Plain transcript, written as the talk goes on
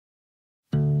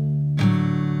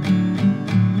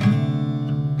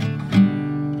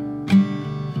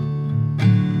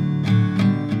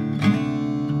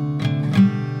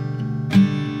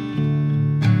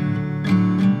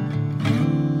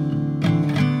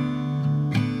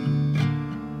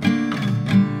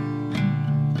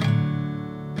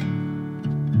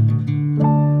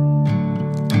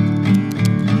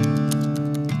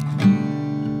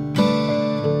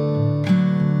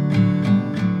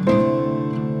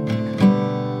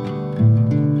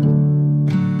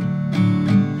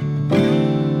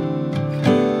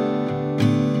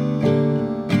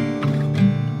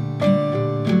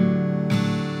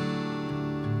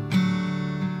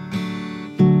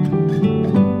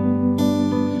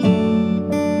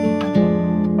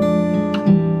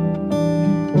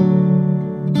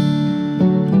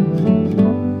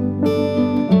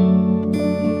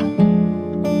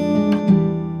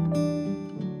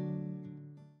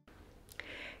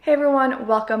Hey everyone,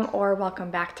 welcome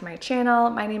back to my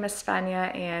channel. My name is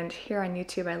Svenya, and here on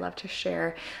YouTube I love to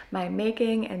share my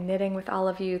making and knitting with all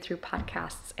of you through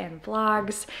podcasts and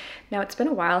vlogs. Now it's been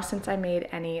a while since I made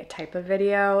any type of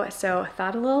video, so I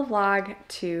thought a little vlog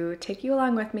to take you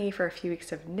along with me for a few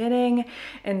weeks of knitting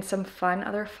and some fun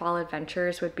other fall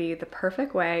adventures would be the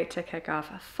perfect way to kick off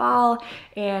fall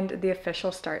and the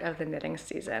official start of the knitting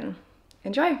season.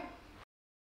 Enjoy!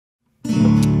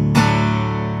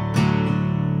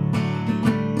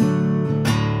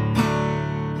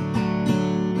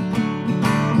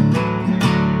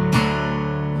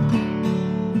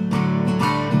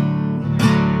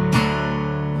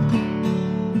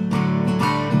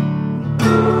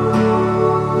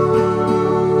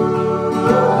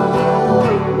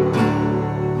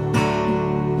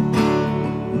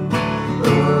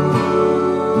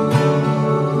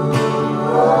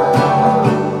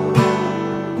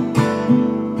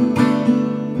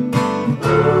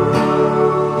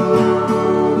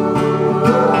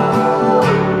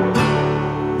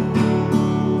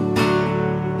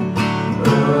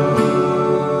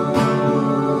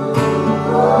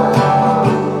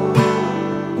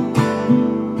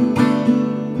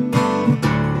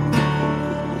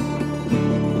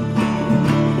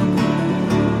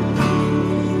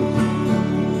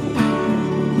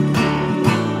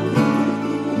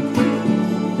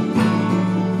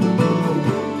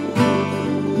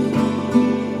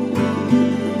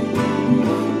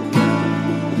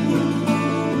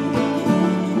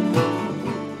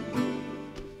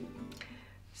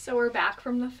 So we're back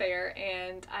from the fair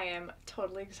and I am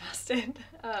totally exhausted.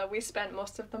 We spent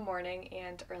most of the morning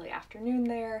and early afternoon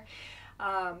there.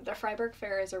 The Freiburg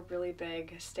Fair is a really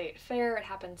big state fair. It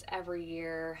happens every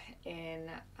year in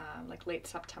like late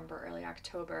September, early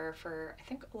October for I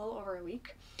think a little over a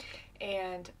week.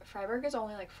 And Freiburg is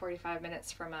only like 45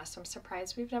 minutes from us, so I'm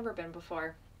surprised we've never been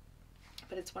before.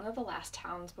 But it's one of the last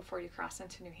towns before you cross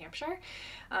into New Hampshire.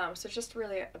 So it's just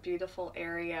really a beautiful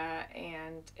area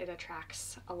and it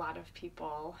attracts a lot of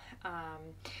people.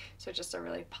 So just a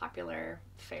really popular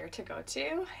fair to go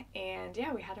to. And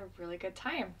yeah, we had a really good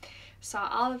time. Saw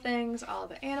all the things, all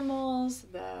the animals,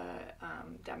 the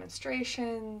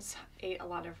demonstrations, ate a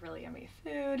lot of really yummy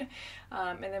food.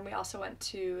 And then we also went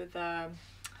to the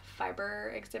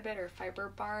fiber exhibit or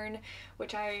fiber barn,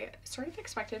 which I sort of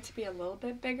expected to be a little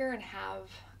bit bigger and have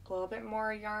a little bit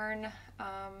more yarn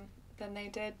than they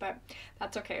did, but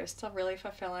that's okay. It was still really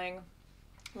fulfilling.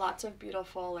 Lots of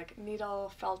beautiful like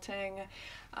needle felting,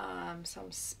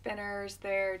 some spinners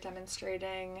there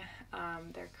demonstrating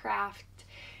their craft,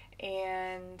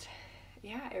 and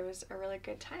yeah, it was a really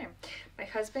good time. My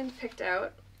husband picked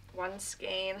out one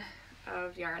skein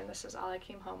of yarn. This is all I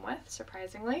came home with,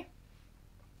 surprisingly.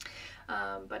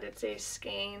 But it's a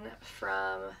skein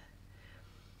from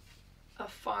a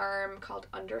farm called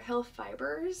Underhill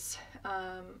Fibers,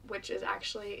 which is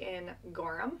actually in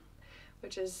Gorham,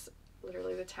 which is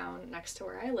literally the town next to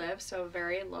where I live, so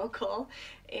very local.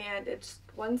 And it's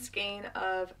one skein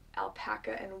of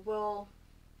alpaca and wool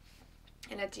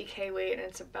in a DK weight, and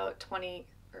it's about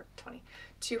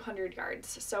 200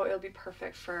 yards. So it'll be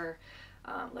perfect for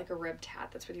like a ribbed hat.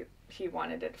 That's what he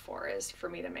wanted it for, is for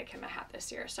me to make him a hat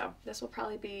this year. So this will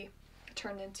probably be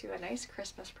turned into a nice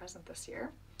Christmas present this year.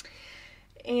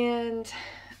 And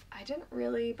I didn't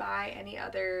really buy any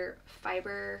other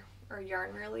fiber or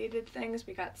yarn related things.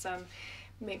 We got some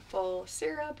maple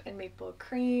syrup and maple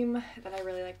cream that I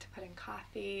really like to put in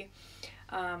coffee.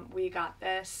 We got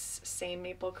this same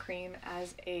maple cream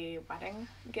as a wedding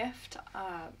gift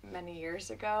many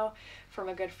years ago from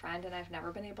a good friend, and I've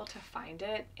never been able to find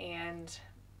it, and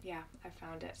yeah, I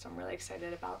found it, so I'm really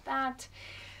excited about that.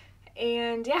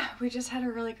 And yeah, we just had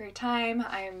a really great time.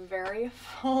 I am very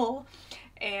full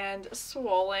and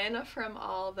swollen from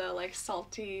all the like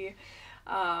salty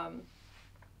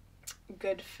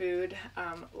good food.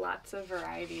 Lots of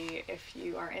variety if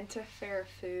you are into fair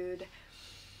food.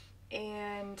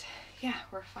 And yeah,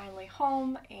 we're finally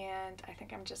home, and I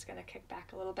think I'm just gonna kick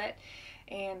back a little bit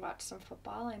and watch some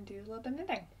football and do a little bit of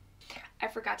knitting. I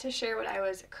forgot to share what I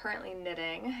was currently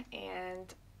knitting,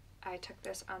 and I took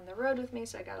this on the road with me,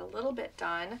 so I got a little bit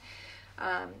done.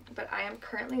 But I am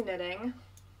currently knitting,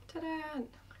 ta-da,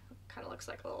 kind of looks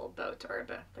like a little boat or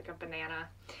like a banana.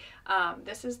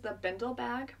 This is the Bindle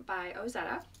Bag by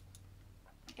Ozetta.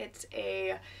 It's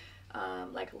a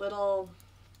like little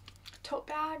tote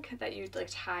bag that you'd like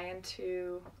tie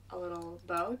into a little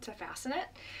bow to fasten it.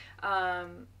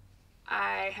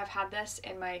 I have had this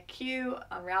in my queue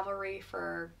on Ravelry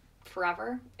for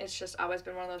forever. It's just always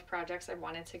been one of those projects I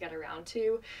wanted to get around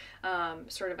to,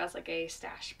 sort of as like a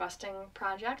stash busting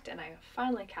project, and I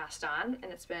finally cast on,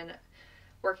 and it's been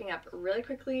working up really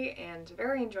quickly and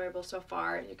very enjoyable so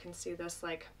far. You can see this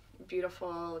like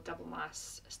beautiful double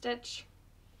moss stitch.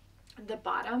 The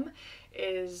bottom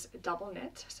is double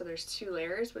knit, so there's 2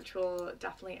 layers, which will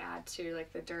definitely add to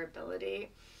like the durability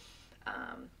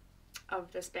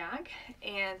of this bag.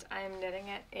 And I'm knitting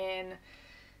it in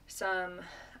some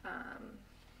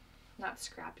not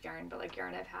scrap yarn, but like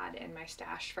yarn I've had in my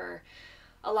stash for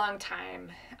a long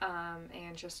time,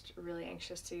 and just really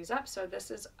anxious to use up. So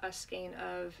this is a skein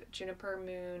of Juniper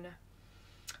Moon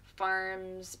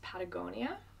Farms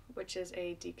Patagonia, which is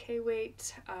a DK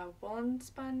weight woolen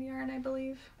spun yarn, I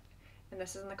believe. And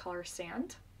this is in the color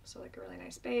Sand, so like a really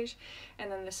nice beige.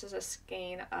 And then this is a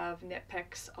skein of Knit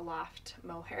Picks Aloft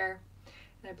Mohair,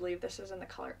 and I believe this is in the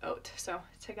color Oat. So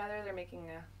together they're making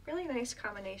a really nice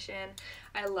combination.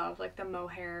 I love like the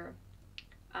mohair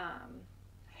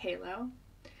halo.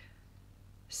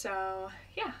 So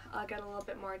yeah, I'll get a little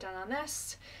bit more done on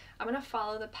this. I'm gonna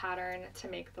follow the pattern to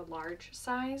make the large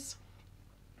size,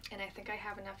 and I think I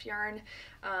have enough yarn,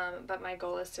 but my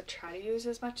goal is to try to use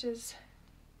as much as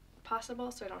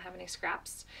possible so I don't have any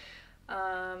scraps.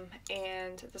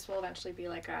 And this will eventually be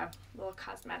like a little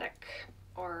cosmetic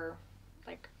or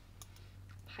like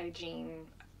hygiene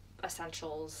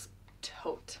essentials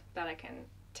tote that I can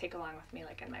take along with me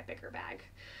like in my bigger bag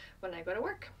when I go to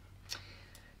work.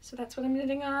 So that's what I'm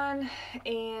knitting on,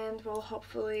 and we'll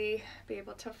hopefully be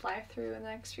able to fly through in the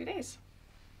next few days.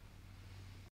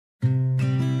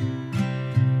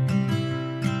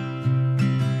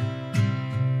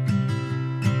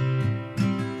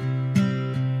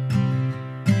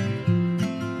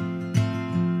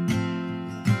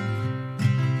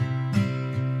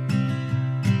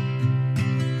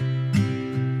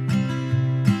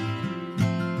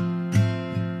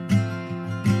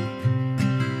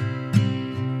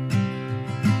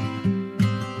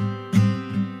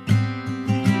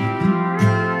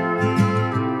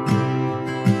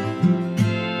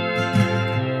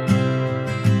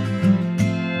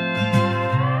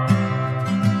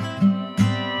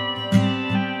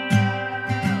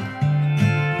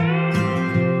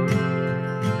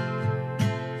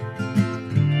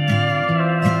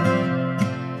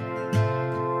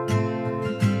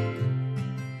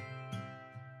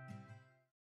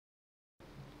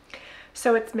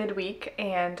 So it's midweek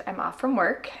and I'm off from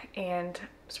work and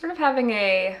sort of having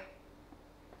a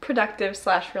productive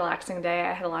 / relaxing day.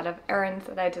 I had a lot of errands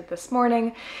that I did this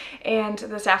morning, and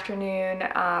this afternoon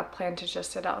planned to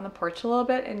just sit out on the porch a little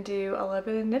bit and do a little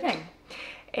bit of knitting.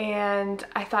 And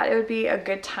I thought it would be a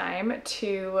good time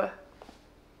to,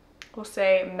 we'll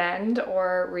say, mend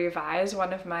or revise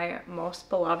one of my most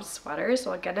beloved sweaters.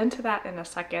 So I'll get into that in a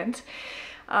second.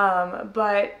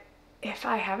 But if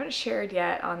I haven't shared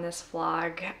yet on this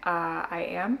vlog, I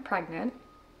am pregnant.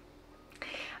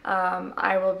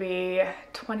 I will be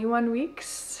 21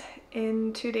 weeks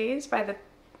in 2 days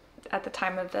at the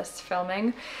time of this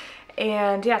filming.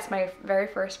 And yeah, it's my very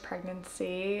first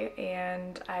pregnancy,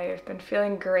 and I've been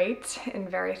feeling great and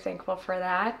very thankful for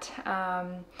that.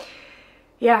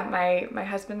 Yeah, my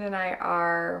husband and I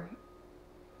are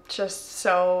just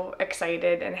so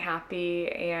excited and happy,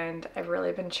 and I've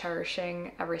really been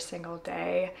cherishing every single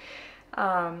day.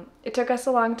 It took us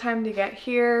a long time to get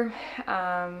here.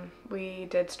 We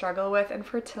did struggle with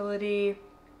infertility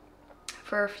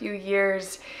for a few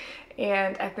years,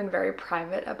 and I've been very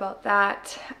private about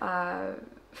that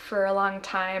for a long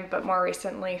time, but more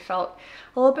recently felt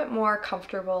a little bit more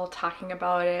comfortable talking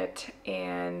about it.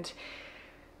 And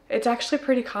it's actually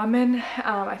pretty common.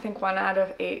 I think 1 out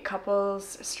of 8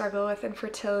 couples struggle with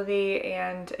infertility,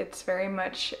 and it's very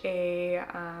much a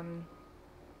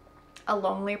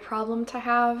lonely problem to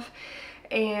have.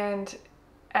 And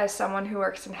as someone who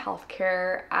works in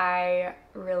healthcare, I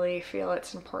really feel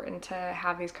it's important to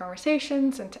have these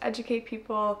conversations and to educate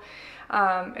people,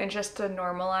 and just to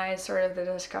normalize sort of the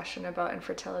discussion about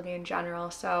infertility in general.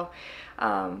 So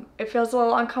it feels a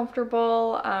little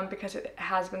uncomfortable because it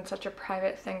has been such a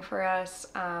private thing for us.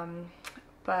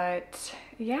 But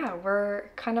yeah, we're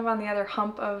kind of on the other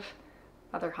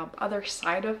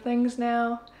side of things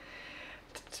now.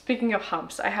 Speaking of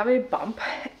humps, I have a bump,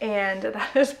 and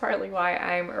that is partly why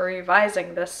I'm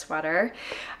revising this sweater.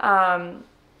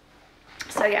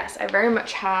 So yes, I very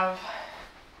much have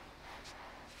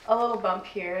a little bump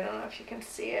here. I don't know if you can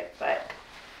see it, but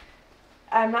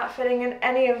I'm not fitting in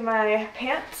any of my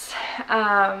pants.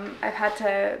 I've had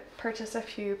to purchase a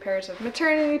few pairs of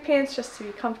maternity pants just to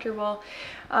be comfortable.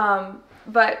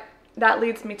 But that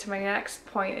leads me to my next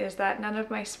point, is that none of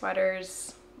my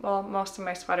sweaters, well, most of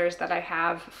my sweaters that I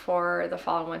have for the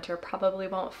fall and winter probably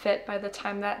won't fit by the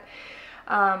time that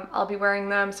I'll be wearing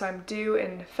them. So I'm due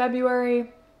in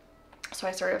February, So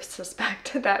I sort of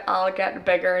suspect that I'll get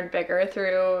bigger and bigger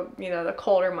through, the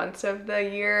colder months of the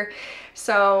year.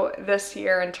 So this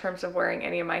year, in terms of wearing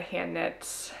any of my hand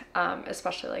knits,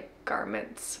 especially like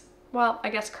garments, well, I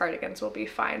guess cardigans will be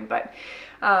fine, but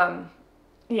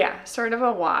yeah, sort of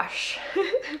a wash.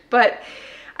 But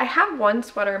I have one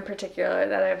sweater in particular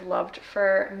that I've loved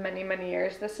for many, many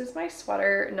years. This is my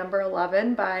sweater number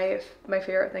 11 by My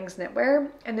Favorite Things Knitwear.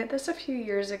 I knit this a few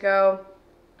years ago.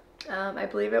 I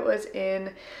believe it was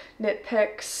in Knit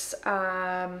Picks,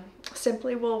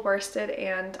 Simply Wool Worsted,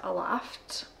 and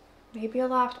Aloft. Maybe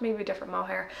Aloft, maybe different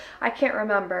mohair. I can't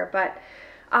remember, but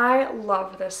I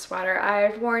love this sweater.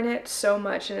 I've worn it so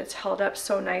much and it's held up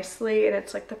so nicely, and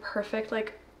it's like the perfect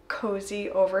like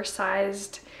cozy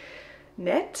oversized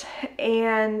knit.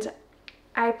 And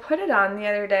I put it on the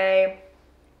other day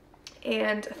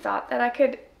and thought that I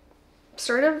could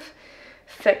sort of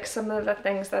fix some of the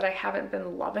things that I haven't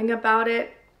been loving about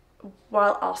it,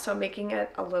 while also making it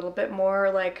a little bit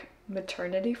more like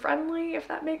maternity friendly, if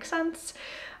that makes sense.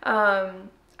 I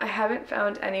haven't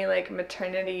found any like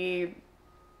maternity,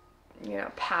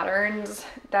 patterns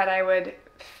that I would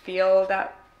feel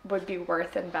that would be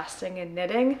worth investing in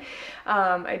knitting.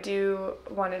 I do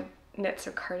want to knit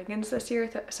some cardigans this year,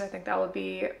 so I think that would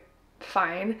be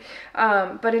fine.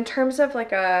 But in terms of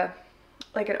like an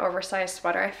oversized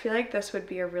sweater, I feel like this would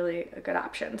be a really good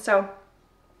option. So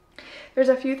there's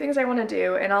a few things I want to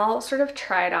do, and I'll sort of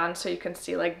try it on so you can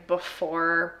see like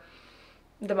before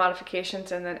the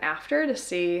modifications and then after to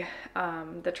see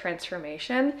the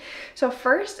transformation. So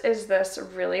first is this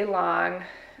really long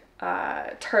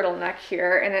turtleneck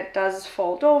here, and it does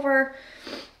fold over,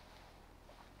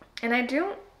 and I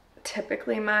don't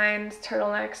typically mind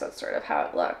turtlenecks. That's sort of how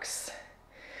it looks.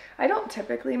 I don't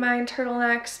typically mind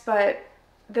turtlenecks, but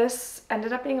this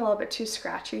ended up being a little bit too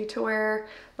scratchy to wear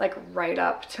like right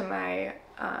up to my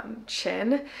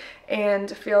chin,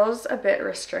 and feels a bit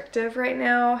restrictive right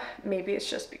now. Maybe it's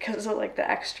just because of like the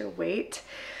extra weight.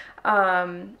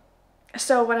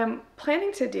 So what I'm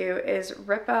planning to do is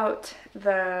rip out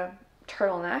the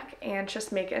turtleneck and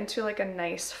just make it into like a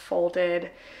nice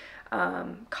folded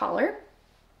collar.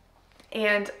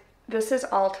 And this is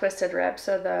all twisted rib,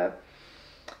 so the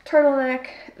turtleneck,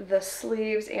 the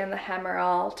sleeves, and the hem are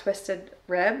all twisted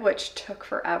rib, which took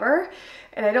forever,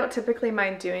 and I don't typically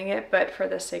mind doing it, but for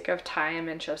the sake of time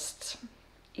and just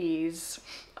ease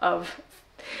of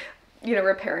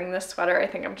repairing this sweater, I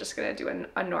think I'm just gonna do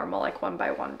a normal like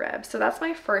 1x1 rib. So that's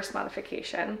my first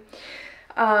modification.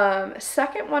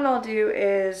 Second one I'll do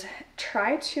is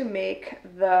try to make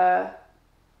the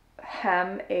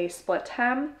hem a split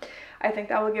hem. I think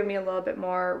that will give me a little bit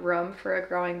more room for a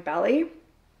growing belly.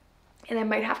 And I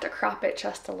might have to crop it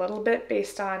just a little bit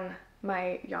based on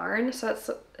my yarn. So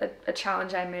that's a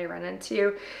challenge I may run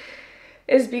into,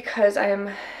 is because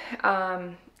I'm,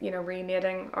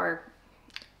 re-knitting or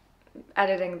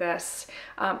editing this.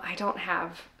 I don't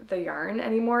have the yarn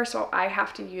anymore, so I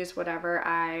have to use whatever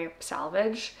I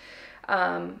salvage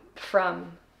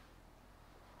from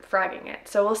fragging it.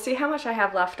 So we'll see how much I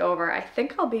have left over. I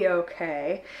think I'll be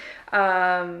okay.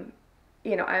 I'm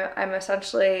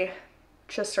essentially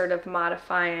just sort of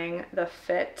modifying the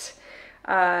fit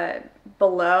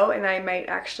below, and I might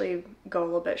actually go a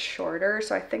little bit shorter,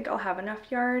 so I think I'll have enough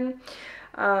yarn.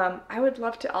 I would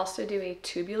love to also do a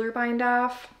tubular bind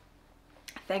off.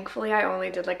 Thankfully I only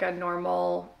did like a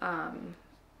normal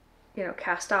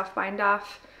cast off bind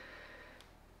off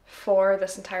for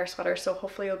this entire sweater, so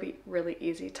hopefully it'll be really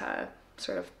easy to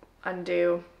sort of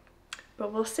undo,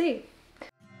 but we'll see.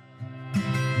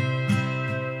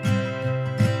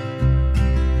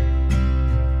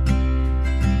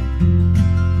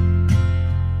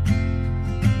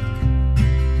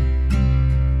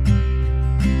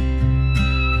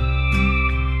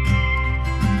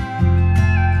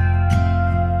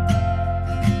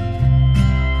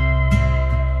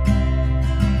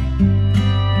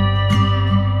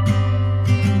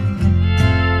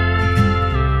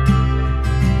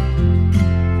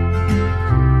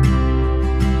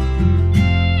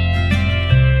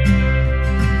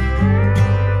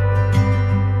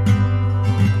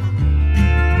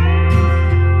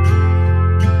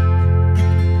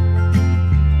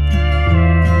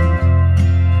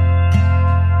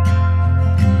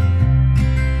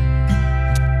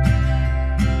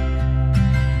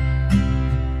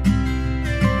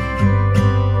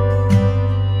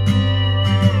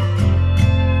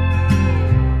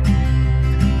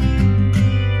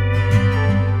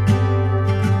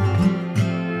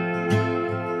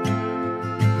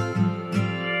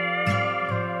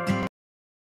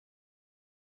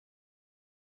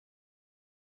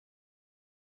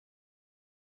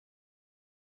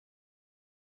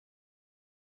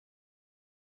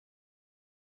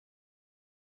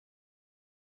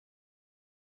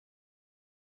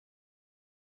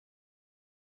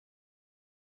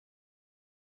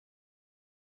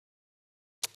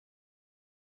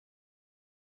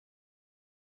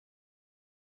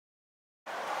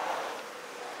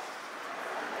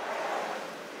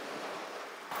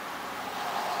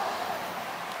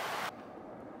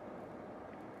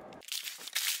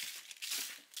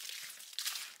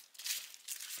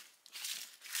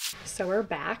 So we're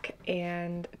back,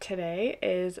 and today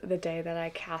is the day that I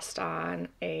cast on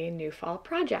a new fall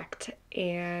project,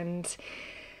 and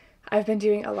I've been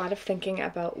doing a lot of thinking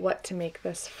about what to make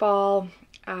this fall.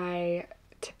 I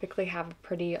typically have a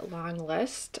pretty long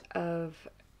list of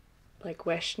like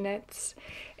wish knits,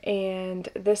 and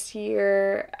this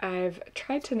year I've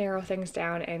tried to narrow things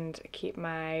down and keep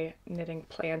my knitting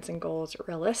plans and goals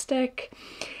realistic.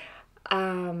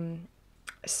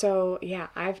 So yeah,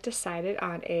 I've decided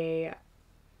on a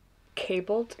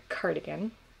cabled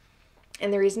cardigan,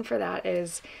 and the reason for that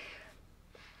is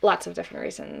lots of different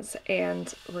reasons,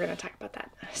 and we're going to talk about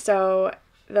that. So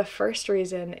the first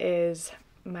reason is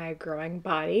my growing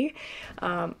body.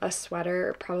 A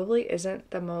sweater probably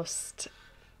isn't the most,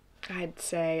 I'd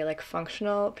say, like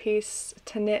functional piece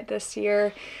to knit this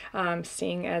year,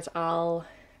 seeing as I'll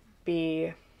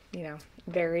be,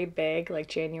 very big like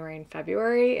January and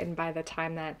February, and by the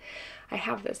time that I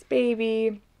have this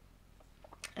baby,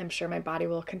 I'm sure my body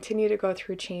will continue to go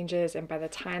through changes, and by the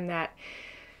time that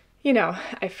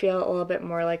I feel a little bit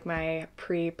more like my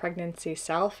pre-pregnancy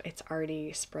self, it's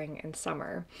already spring and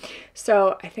summer.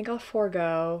 So I think I'll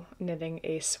forego knitting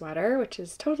a sweater, which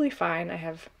is totally fine. I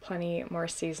have plenty more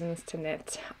seasons to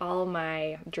knit all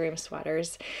my dream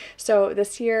sweaters. So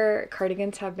this year,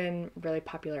 cardigans have been really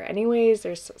popular anyways.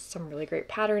 There's some really great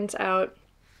patterns out.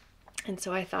 And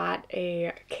so I thought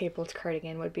a cabled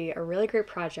cardigan would be a really great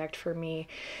project for me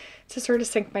to sort of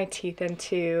sink my teeth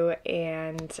into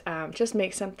and just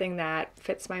make something that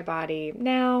fits my body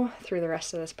now through the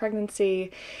rest of this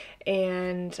pregnancy,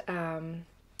 and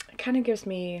kind of gives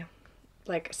me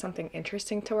like something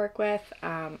interesting to work with.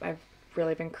 I've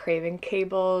really been craving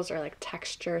cables or like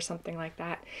texture, something like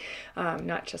that,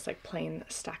 not just like plain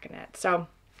stockinette. So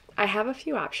I have a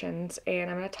few options, and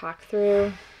I'm going to talk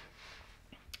through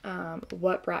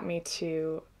what brought me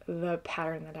to the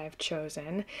pattern that I've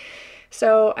chosen.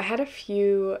 So I had a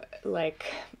few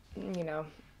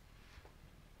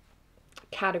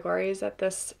categories that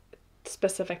this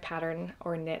specific pattern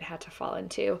or knit had to fall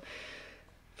into.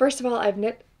 First of all, I've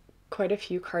knit quite a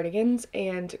few cardigans,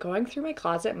 and going through my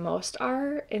closet, most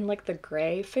are in like the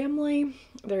gray family.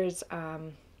 There's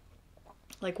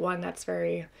like one that's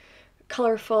very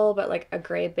colorful but like a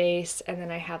gray base, and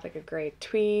then I have like a gray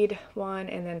tweed one,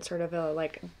 and then sort of a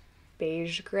like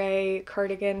beige gray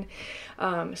cardigan.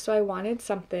 So I wanted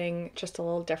something just a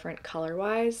little different color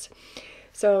wise.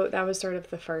 So that was sort of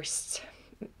the first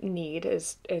need,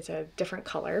 is a different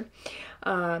color.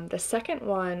 The second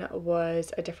one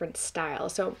was a different style.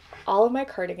 So all of my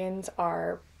cardigans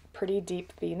are pretty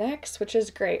deep V-necks, which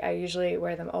is great. I usually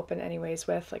wear them open anyways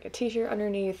with like a t-shirt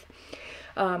underneath.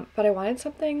 But I wanted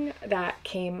something that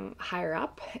came higher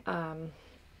up,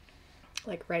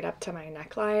 like right up to my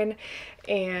neckline,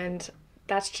 and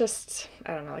that's just,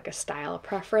 I don't know, like a style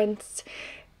preference.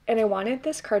 And I wanted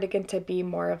this cardigan to be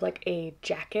more of like a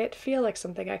jacket feel, like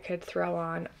something I could throw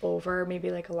on over maybe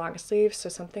like a long sleeve, so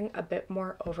something a bit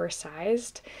more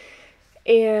oversized.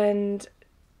 And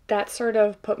that sort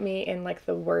of put me in like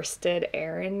the worsted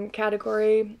Aran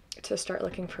category to start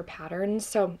looking for patterns.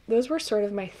 So those were sort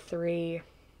of my three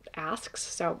asks.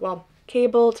 So, well,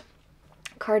 cabled,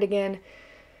 cardigan,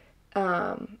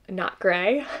 not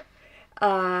gray,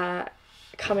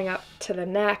 coming up to the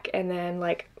neck, and then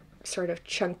like sort of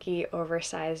chunky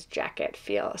oversized jacket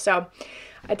feel. So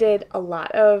I did a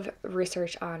lot of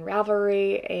research on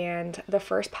Ravelry, and the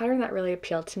first pattern that really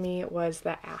appealed to me was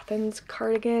the Athens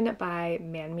cardigan by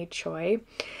Manmi Choi.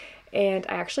 And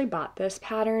I actually bought this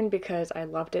pattern because I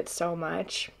loved it so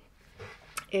much.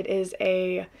 It is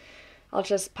I'll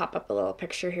just pop up a little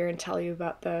picture here and tell you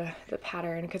about the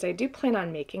pattern, because I do plan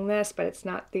on making this, but it's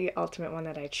not the ultimate one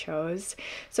that I chose.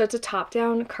 So it's a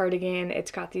top-down cardigan.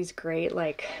 It's got these great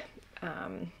like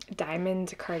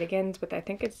diamond cardigans, but I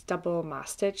think it's double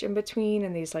moss stitch in between,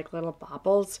 and these like little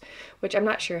baubles, which I'm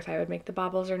not sure if I would make the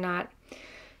baubles or not.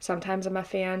 Sometimes I'm a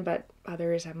fan, but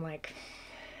others I'm like,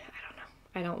 I don't know.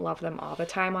 I don't love them all the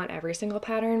time on every single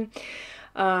pattern.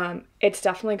 It's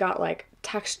definitely got like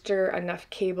texture, enough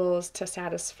cables to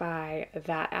satisfy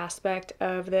that aspect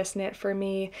of this knit for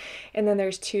me. And then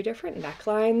there's two different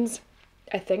necklines.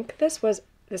 I think this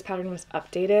pattern was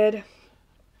updated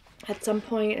at some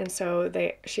point, and so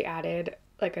she added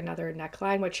like another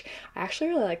neckline, which I actually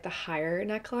really like the higher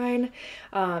neckline.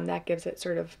 That gives it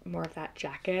sort of more of that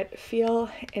jacket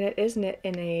feel, and it is knit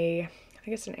in I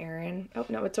think it's an Aran. Oh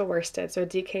no, it's a worsted, so a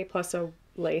DK plus a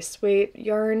lace weight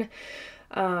yarn,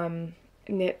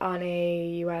 knit on a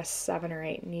US 7 or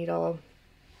 8 needle.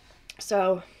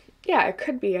 So yeah, it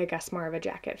could be, I guess, more of a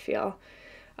jacket feel,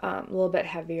 a little bit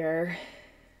heavier.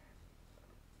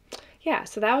 yeah,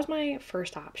 so that was my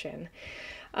first option.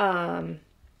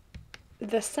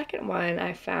 The second one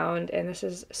I found, and this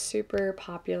is super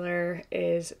popular,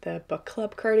 is the book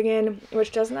club cardigan,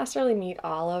 which doesn't necessarily meet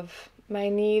all of my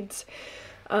needs,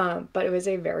 but it was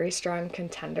a very strong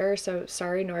contender. So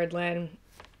Sari Nordlund,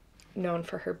 known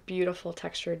for her beautiful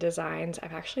textured designs.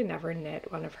 I've actually never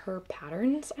knit one of her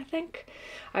patterns, I think.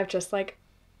 I've just like,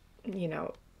 you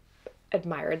know,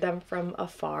 admired them from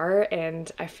afar,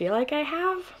 and I feel like I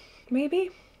have, maybe.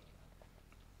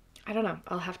 I don't know.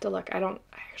 I'll have to look. I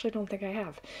actually don't think I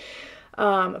have.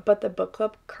 But the book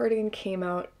club cardigan came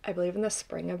out, I believe, in the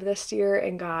spring of this year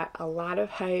and got a lot of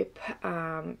hype.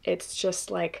 It's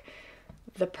just like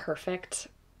the perfect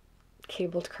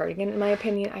cabled cardigan, in my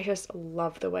opinion. I just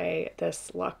love the way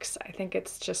this looks. I think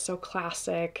it's just so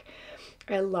classic.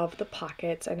 I love the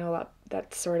pockets. I know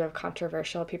that's sort of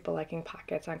controversial, people liking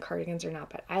pockets on cardigans or not,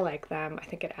 but I like them. I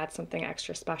think it adds something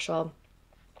extra special.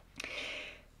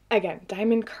 Again,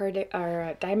 diamond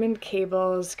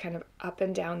cables kind of up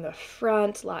and down the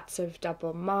front, lots of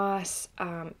double moss.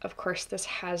 Of course, this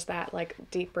has that like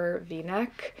deeper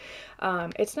V-neck.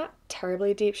 It's not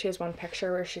terribly deep. She has one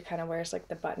picture where she kind of wears like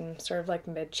the button sort of like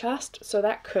mid-chest, so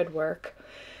that could work.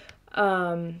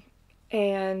 And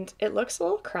it looks a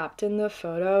little cropped in the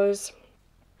photos.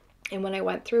 And when I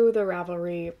went through the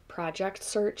Ravelry project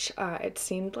search, it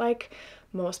seemed like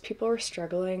most people were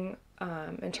struggling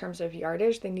in terms of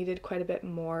yardage. They needed quite a bit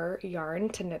more yarn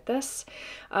to knit this.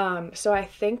 So I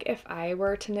think if I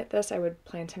were to knit this, I would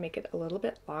plan to make it a little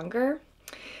bit longer.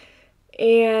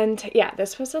 And yeah,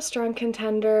 this was a strong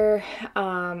contender.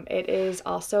 It is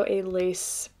also a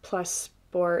lace plus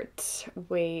sport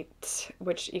weight,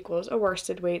 which equals a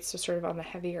worsted weight, so sort of on the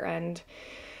heavier end.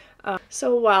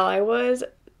 So while I was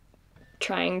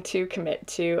trying to commit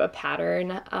to a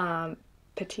pattern,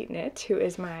 Petite, who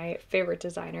is my favorite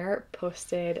designer,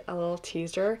 posted a little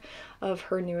teaser of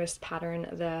her newest pattern,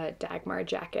 the Dagmar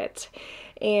jacket.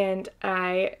 And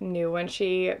I knew when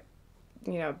she,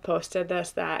 posted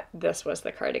this that this was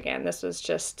the cardigan. This was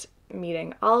just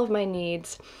meeting all of my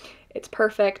needs. It's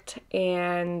perfect,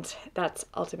 and that's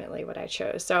ultimately what I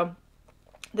chose. So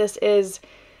this is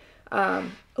a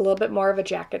little bit more of a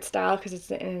jacket style because it's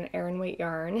in an Aran weight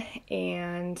yarn,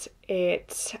 and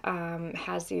it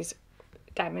has these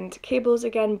diamond cables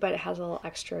again, but it has a little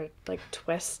extra like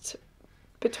twist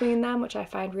between them, which I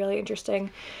find really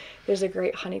interesting. There's a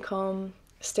great honeycomb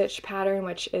stitch pattern,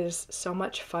 which is so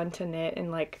much fun to knit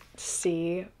and like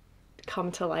see come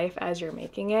to life as you're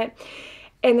making it.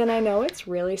 And then I know it's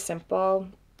really simple,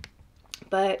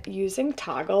 but using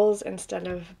toggles instead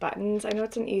of buttons, I know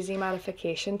it's an easy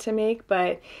modification to make,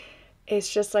 but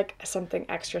it's just like something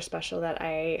extra special that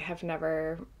I have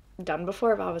never done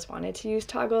before. I've always wanted to use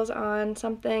toggles on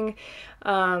something.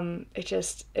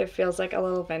 It feels like a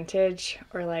little vintage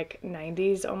or like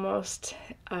 90s almost,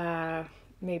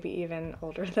 maybe even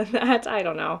older than that. I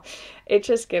don't know. It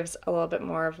just gives a little bit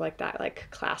more of like that like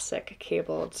classic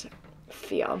cabled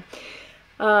feel.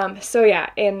 So yeah,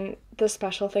 and the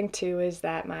special thing too is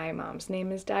that my mom's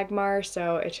name is Dagmar,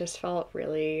 so it just felt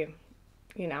really,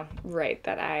 right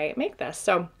that I make this.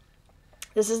 So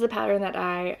this is the pattern that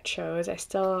I chose. I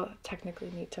still technically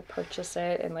need to purchase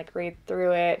it and like read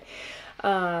through it.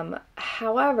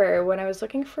 However, when I was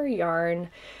looking for yarn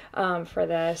for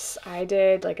this, I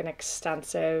did like an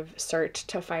extensive search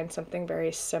to find something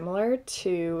very similar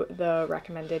to the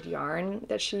recommended yarn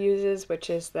that she uses, which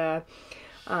is the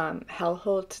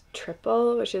Hellholt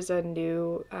Triple, which is a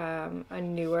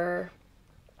newer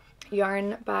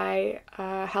yarn by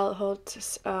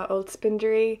Hellholt Old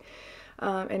Spindery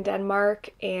in Denmark,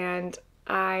 and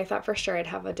I thought for sure I'd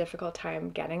have a difficult time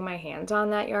getting my hands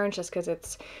on that yarn just because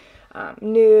it's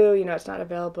new, it's not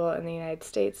available in the United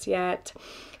States yet.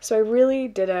 So I really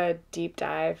did a deep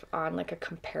dive on like a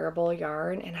comparable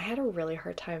yarn, and I had a really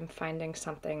hard time finding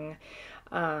something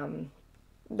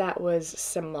that was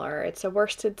similar. It's a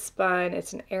worsted spun,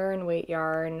 it's an Aran weight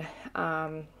yarn.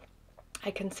 I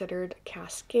considered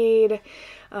Cascade,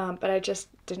 but I just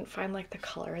didn't find like the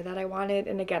color that I wanted.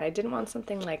 And again, I didn't want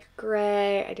something like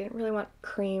gray. I didn't really want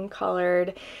cream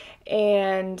colored.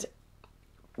 And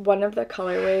one of the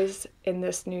colorways in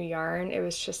this new yarn, it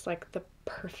was just like the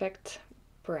perfect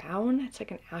brown. It's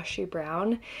like an ashy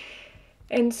brown.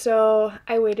 And so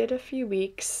I waited a few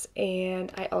weeks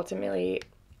and I ultimately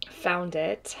found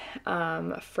it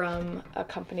from a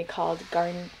company called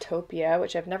Garntopia,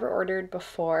 which I've never ordered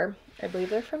before. I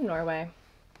believe they're from Norway.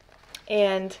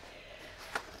 And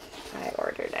I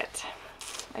ordered it.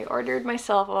 I ordered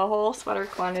myself a whole sweater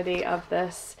quantity of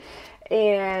this,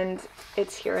 and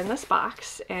it's here in this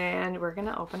box, and we're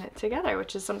gonna open it together,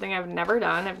 which is something I've never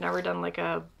done. I've never done like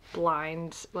a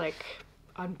blind like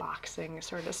unboxing,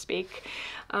 so to speak.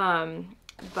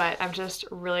 But I'm just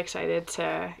really excited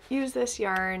to use this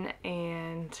yarn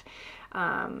and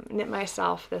knit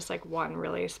myself this like one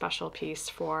really special piece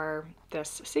for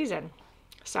this season.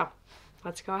 So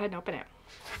let's go ahead and open it.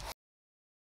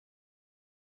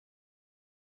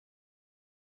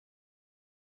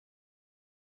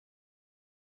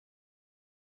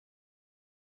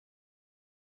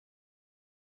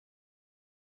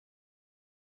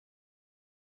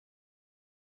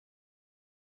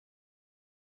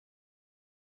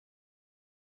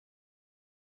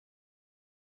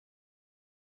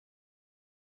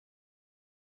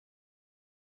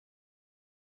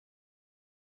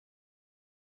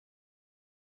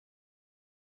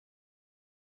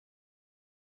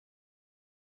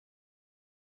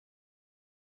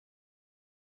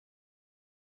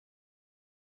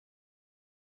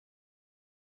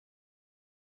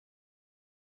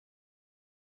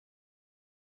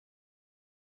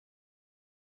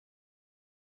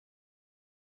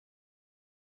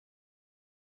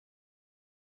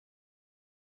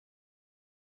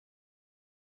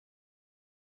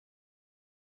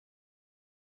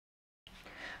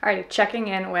 Alrighty, checking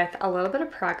in with a little bit of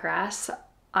progress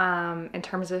in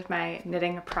terms of my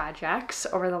knitting projects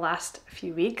over the last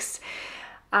few weeks.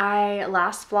 I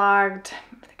last vlogged,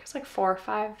 I think it was like 4 or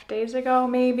 5 days ago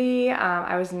maybe.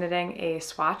 I was knitting a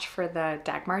swatch for the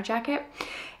Dagmar jacket,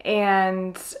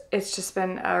 and it's just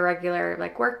been a regular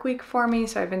like work week for me,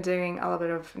 so I've been doing a little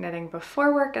bit of knitting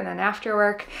before work and then after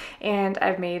work, and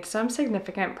I've made some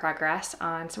significant progress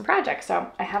on some projects.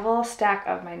 So I have a little stack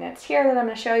of my knits here that I'm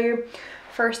going to show you.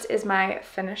 First is my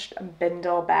finished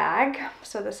Bindle bag.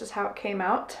 So this is how it came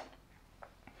out.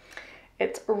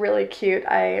 It's really cute.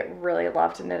 I really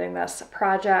loved knitting this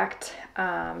project.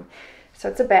 So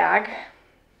it's a bag.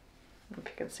 If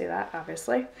you can see that,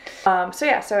 obviously. So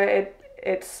yeah, so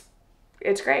it's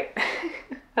great. I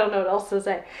don't know what else to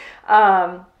say.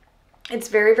 It's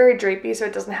very, very drapey, so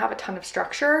it doesn't have a ton of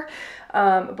structure.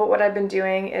 But what I've been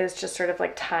doing is just sort of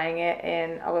like tying it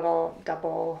in a little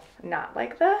double knot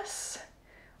like this.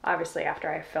 Obviously after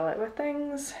I fill it with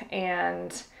things,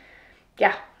 and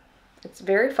yeah, it's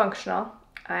very functional.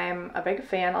 I'm a big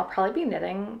fan. I'll probably be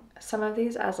knitting some of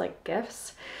these as like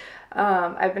gifts.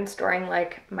 I've been storing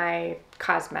like my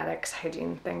cosmetics,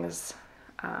 hygiene things,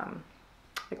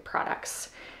 like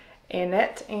products in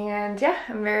it, and yeah,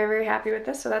 I'm very, very happy with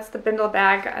this. So that's the Bindle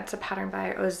bag. It's a pattern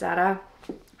by Ozetta.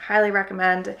 Highly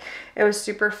recommend. It was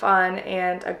super fun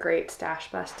and a great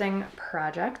stash busting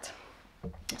project.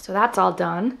 So that's all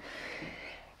done.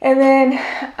 And then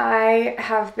I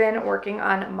have been working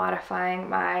on modifying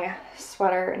my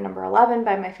sweater number 11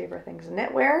 by My Favorite Things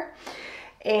Knitwear.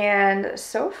 And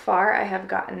so far I have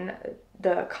gotten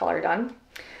the color done.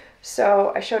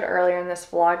 So I showed earlier in this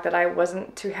vlog that I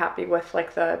wasn't too happy with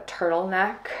like the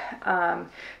turtleneck.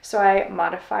 So I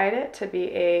modified it to be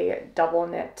a double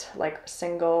knit, like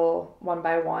single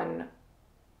 1x1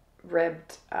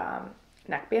 ribbed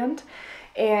neckband.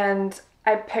 And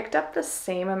I picked up the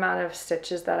same amount of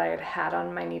stitches that I had had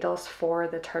on my needles for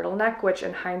the turtleneck, which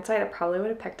in hindsight I probably would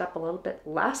have picked up a little bit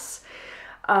less,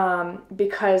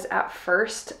 because at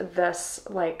first this,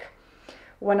 like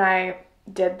when I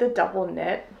did the double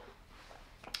knit,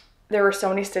 there were so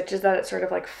many stitches that it sort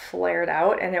of like flared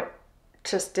out and it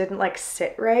just didn't like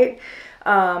sit right.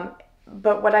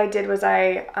 But what I did was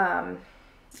I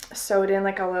sewed in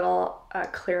like a little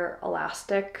clear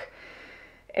elastic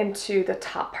into the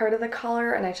top part of the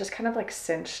collar, and I just kind of like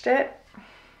cinched it,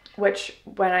 which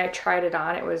when I tried it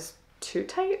on it was too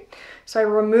tight, so I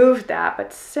removed that.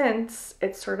 But since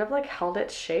it sort of like held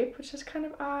its shape, which is kind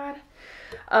of odd,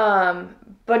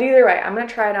 but either way, I'm gonna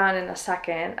try it on in a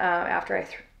second after I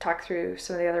talk through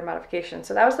some of the other modifications.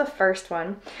 So that was the first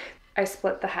one. I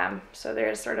split the hem, so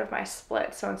there's sort of my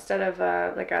split. So instead of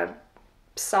like a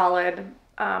solid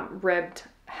ribbed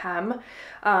hem,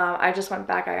 I just went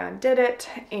back, I undid it,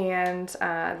 and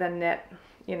then knit,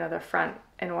 you know, the front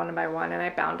in 1x1, and I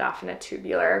bound off in a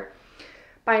tubular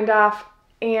bind off.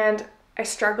 And I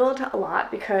struggled a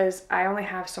lot because I only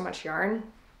have so much yarn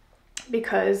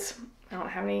because I don't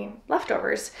have any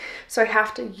leftovers, so I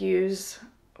have to use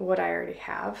what I already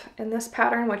have in this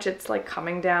pattern, which it's like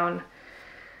coming down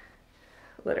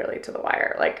literally to the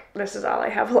wire. Like this is all I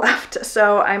have left.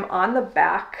 So I'm on the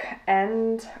back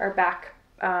end or back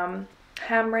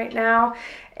hem right now,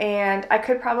 and I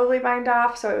could probably bind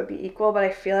off so it would be equal, but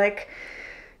I feel like,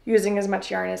 using as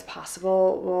much yarn as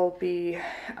possible will be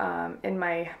in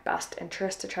my best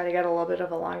interest to try to get a little bit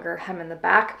of a longer hem in the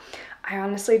back. I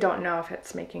honestly don't know if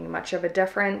it's making much of a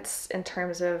difference in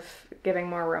terms of giving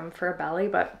more room for a belly,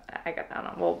 but I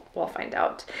don't know, we'll find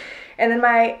out. And then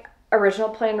my original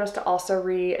plan was to also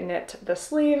re-knit the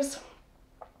sleeves,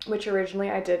 which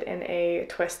originally I did in a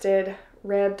twisted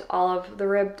ribbed. All of the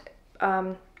ribbed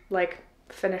like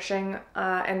finishing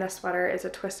in the sweater is a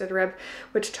twisted rib,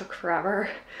 which took forever.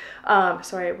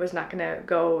 So I was not gonna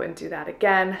go and do that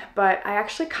again, but I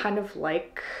actually kind of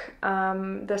like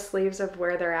the sleeves of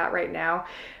where they're at right now.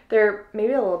 They're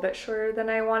maybe a little bit shorter than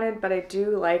I wanted, but I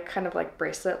do like kind of like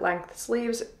bracelet length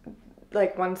sleeves,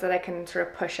 like ones that I can sort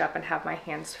of push up and have my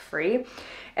hands free.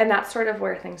 And that's sort of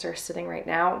where things are sitting right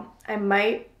now. I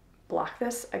might block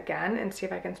this again and see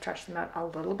if I can stretch them out a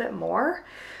little bit more,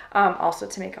 also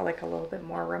to make like a little bit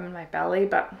more room in my belly,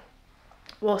 but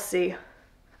we'll see.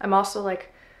 I'm also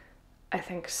like, I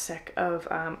think sick of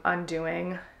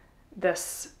undoing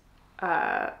this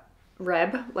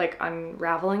rib, like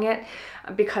unraveling it,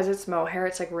 because it's mohair.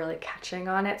 It's like really catching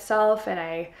on itself,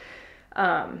 and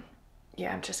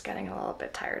yeah, I'm just getting a little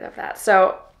bit tired of that.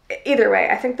 So either way,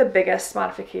 I think the biggest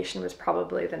modification was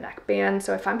probably the neckband.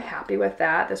 So if I'm happy with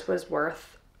that, this was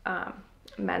worth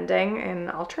mending and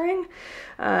altering.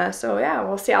 So yeah,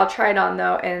 we'll see. I'll try it on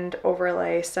though and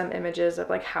overlay some images of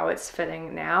like how it's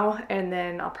fitting now, and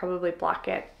then I'll probably block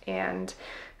it and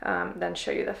then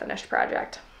show you the finished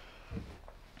project.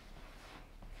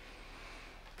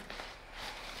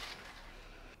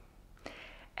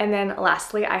 And then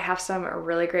lastly, I have some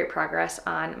really great progress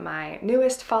on my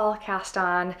newest fall cast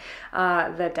on,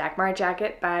 the Dagmar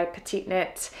jacket by Petite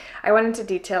Knit. I went into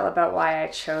detail about why I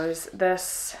chose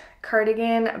this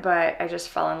cardigan, but I just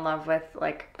fell in love with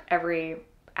like every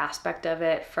aspect of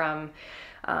it, from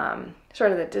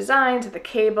sort of the design to the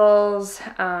cables.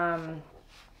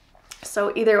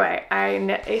 So either way, I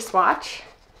knit a swatch,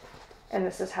 and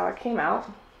this is how it came out.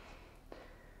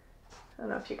 I don't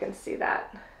know if you can see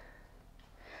that,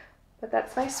 but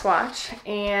that's my swatch,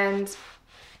 and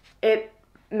it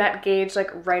met gauge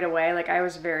like right away. Like I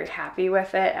was very happy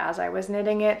with it as I was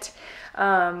knitting it,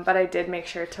 but I did make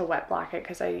sure to wet block it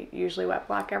because I usually wet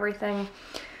block everything.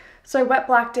 So I wet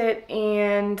blocked it,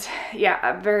 and yeah,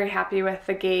 I'm very happy with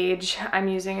the gauge. I'm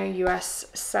using a US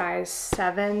size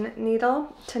 7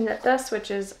 needle to knit this, which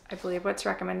is, I believe, what's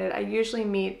recommended. I usually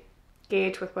meet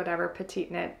gauge with whatever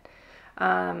Petite Knit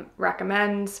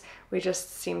recommends. We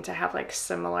just seem to have like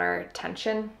similar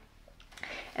tension.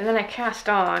 And then I cast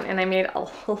on, and I made a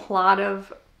lot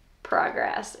of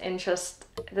progress in just,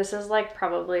 this is like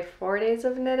probably 4 days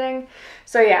of knitting.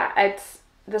 So yeah,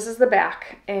 this is the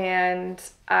back, and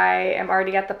I am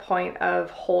already at the point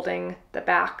of holding the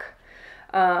back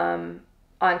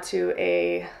onto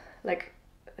a like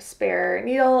spare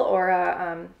needle or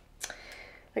a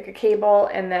like a cable,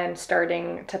 and then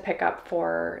starting to pick up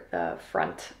for the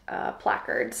front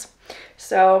placards.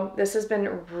 So this has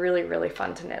been really, really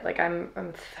fun to knit. Like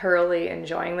I'm thoroughly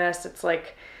enjoying this. It's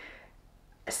like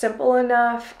simple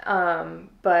enough,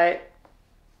 but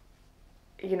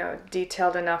you know,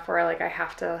 detailed enough where like I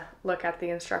have to look at the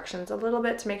instructions a little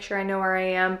bit to make sure I know where I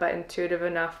am, but intuitive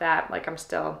enough that like I'm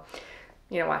still,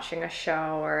 you know, watching a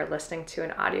show or listening to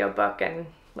an audiobook and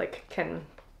like can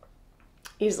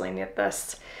easily knit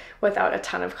this without a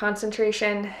ton of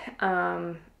concentration.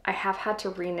 I have had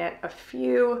to reknit a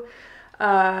few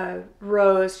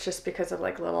rows just because of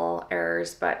like little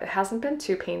errors, but it hasn't been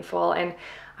too painful, and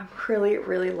I'm really,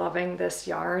 really loving this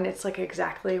yarn. It's like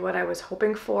exactly what I was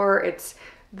hoping for. It's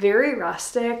very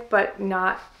rustic, but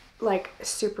not like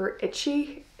super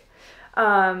itchy.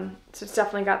 So it's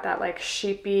definitely got that like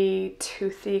sheepy,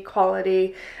 toothy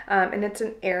quality, and it's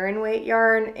an Aran weight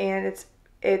yarn, and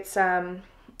it's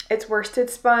worsted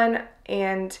spun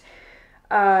and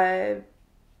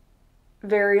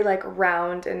very like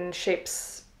round and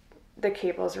shapes the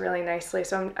cables really nicely.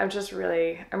 So I'm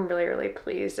really, really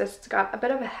pleased. It's got a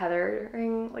bit of a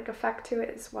heathering like effect to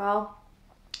it as well,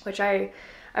 which I'm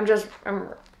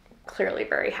clearly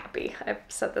very happy. I've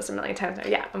said this a million times now.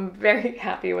 Yeah, I'm very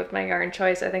happy with my yarn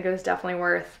choice. I think it was definitely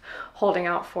worth holding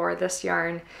out for this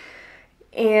yarn.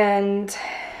 And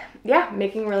yeah,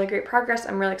 making really great progress.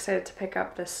 I'm really excited to pick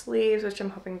up the sleeves, which I'm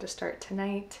hoping to start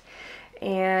tonight.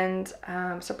 And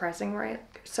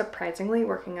surprisingly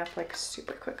working up like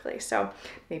super quickly. So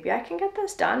maybe I can get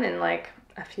this done in like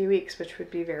a few weeks, which would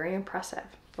be very impressive.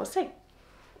 We'll see.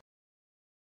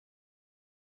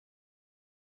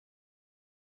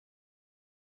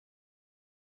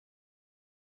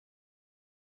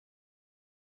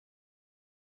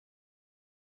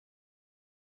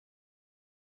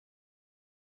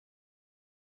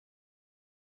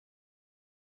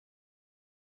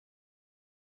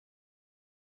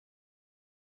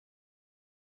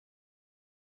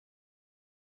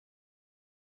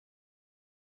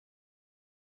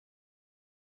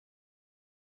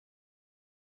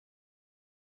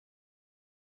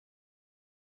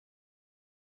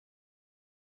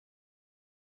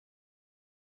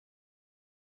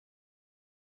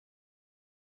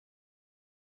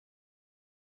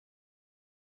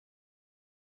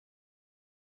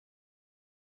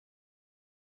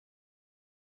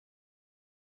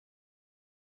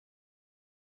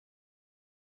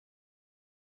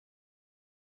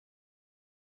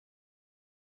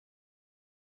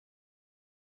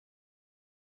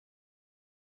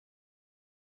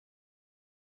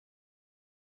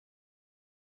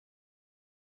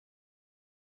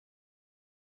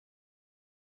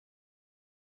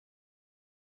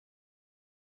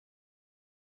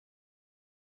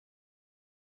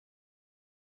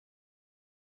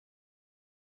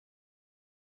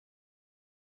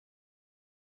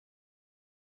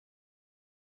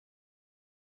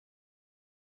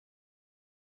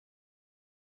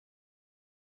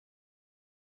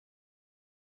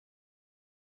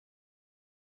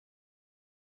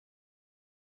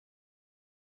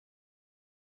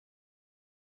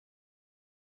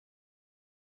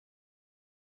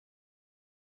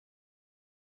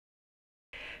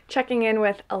 checking in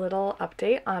with a little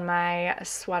update on my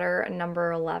sweater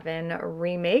number 11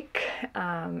 remake.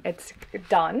 It's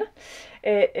done.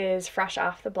 It is fresh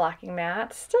off the blocking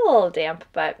mat, still a little damp,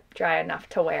 but dry enough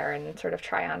to wear and sort of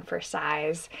try on for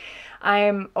size.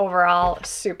 I'm overall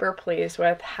super pleased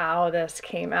with how this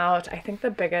came out. I think the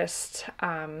biggest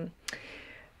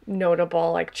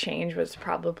notable like change was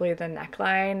probably the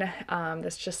neckline.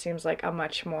 This just seems like a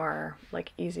much more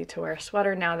like easy to wear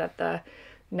sweater now that the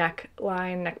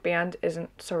neckband isn't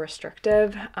so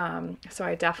restrictive. So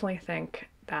I definitely think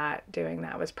that doing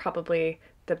that was probably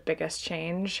the biggest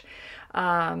change.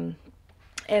 And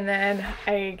then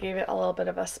I gave it a little bit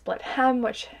of a split hem,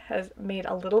 which has made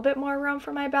a little bit more room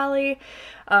for my belly.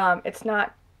 It's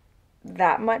not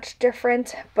that much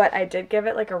different, but I did give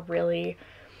it like a really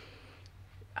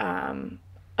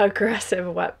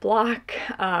aggressive wet block.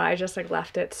 I just like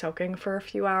left it soaking for a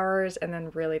few hours and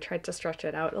then really tried to stretch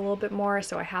it out a little bit more.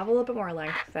 So I have a little bit more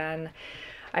length than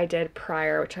I did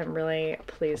prior, which I'm really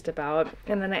pleased about.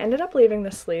 And then I ended up leaving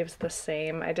the sleeves the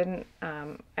same. I didn't,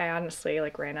 I honestly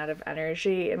like ran out of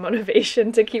energy and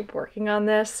motivation to keep working on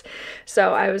this.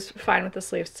 So I was fine with the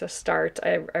sleeves to start.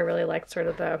 I really liked sort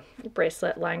of the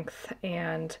bracelet length,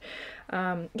 and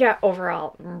yeah,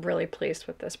 overall, I'm really pleased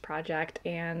with this project,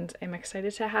 and I'm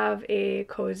excited to have a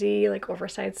cozy, like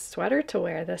oversized sweater to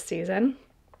wear this season.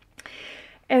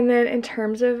 And then in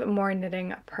terms of more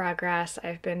knitting progress,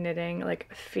 I've been knitting like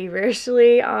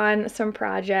feverishly on some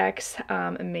projects,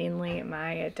 mainly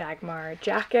my Dagmar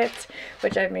jacket,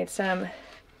 which I've made some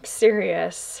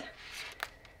serious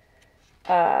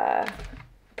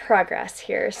progress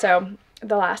here. So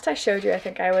the last I showed you, I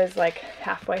think I was like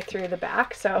halfway through the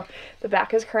back. So the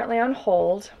back is currently on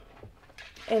hold.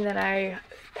 And then I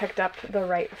picked up the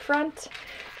right front,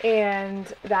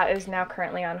 and that is now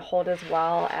currently on hold as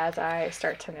well as I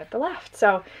start to knit the left.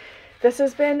 So this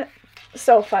has been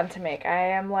so fun to make. I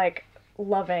am like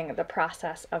loving the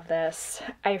process of this.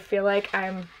 I feel like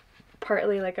I'm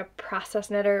partly like a process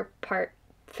knitter, part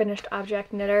finished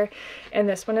object knitter, and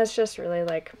this one is just really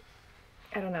like,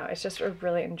 I don't know, it's just a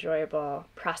really enjoyable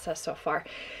process so far.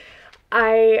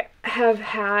 I have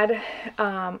had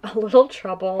a little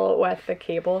trouble with the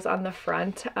cables on the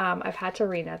front. I've had to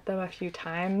reknit them a few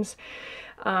times.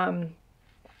 And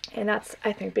that's,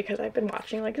 I think, because I've been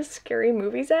watching like scary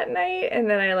movies at night, and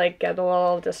then I like get a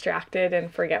little distracted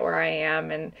and forget where I am,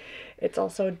 and it's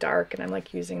also dark, and I'm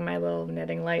like using my little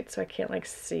knitting light, so I can't like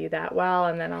see that well,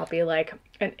 and then I'll be like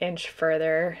an inch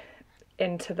further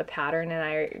into the pattern, and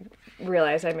I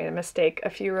realize I made a mistake a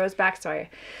few rows back, so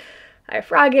I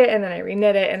frog it and then I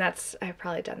reknit it, and I've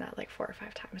probably done that like 4 or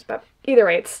 5 times, but either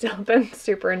way, it's still been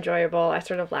super enjoyable. I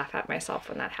sort of laugh at myself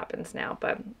when that happens now,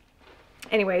 but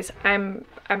anyways, I'm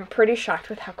pretty shocked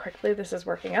with how quickly this is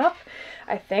working up.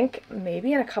 I think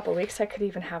maybe in a couple weeks I could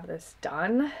even have this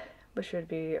done, which would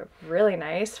be really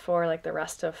nice for like the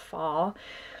rest of fall.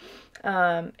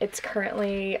 It's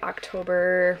currently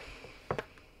October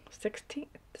 16th,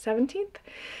 17th,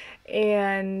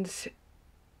 and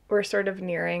we're sort of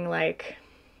nearing like,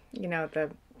 you know, the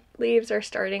leaves are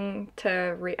starting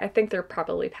to I think they're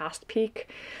probably past peak,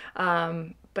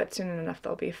 but soon enough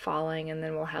they'll be falling, and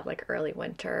then we'll have like early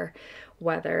winter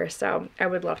weather. So I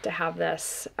would love to have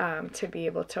this to be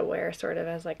able to wear sort of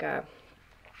as like a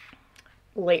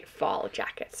late fall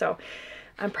jacket. So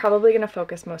I'm probably going to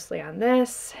focus mostly on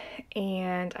this,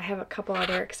 and I have a couple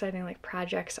other exciting like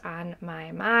projects on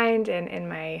my mind and in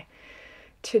my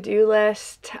to-do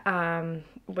list,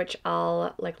 which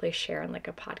I'll likely share in like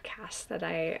a podcast that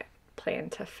I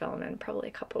plan to film in probably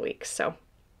a couple weeks. So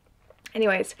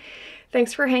anyways,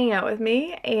 thanks for hanging out with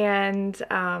me, and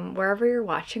wherever you're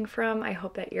watching from, I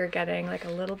hope that you're getting like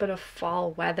a little bit of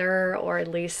fall weather, or at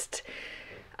least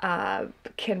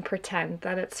can pretend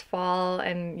that it's fall,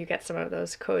 and you get some of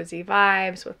those cozy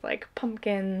vibes with like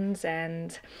pumpkins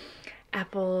and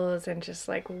apples and just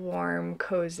like warm,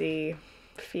 cozy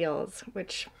feels,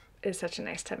 which is such a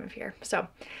nice time of year. So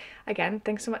again,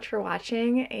 thanks so much for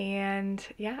watching, and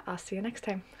yeah, I'll see you next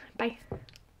time. Bye.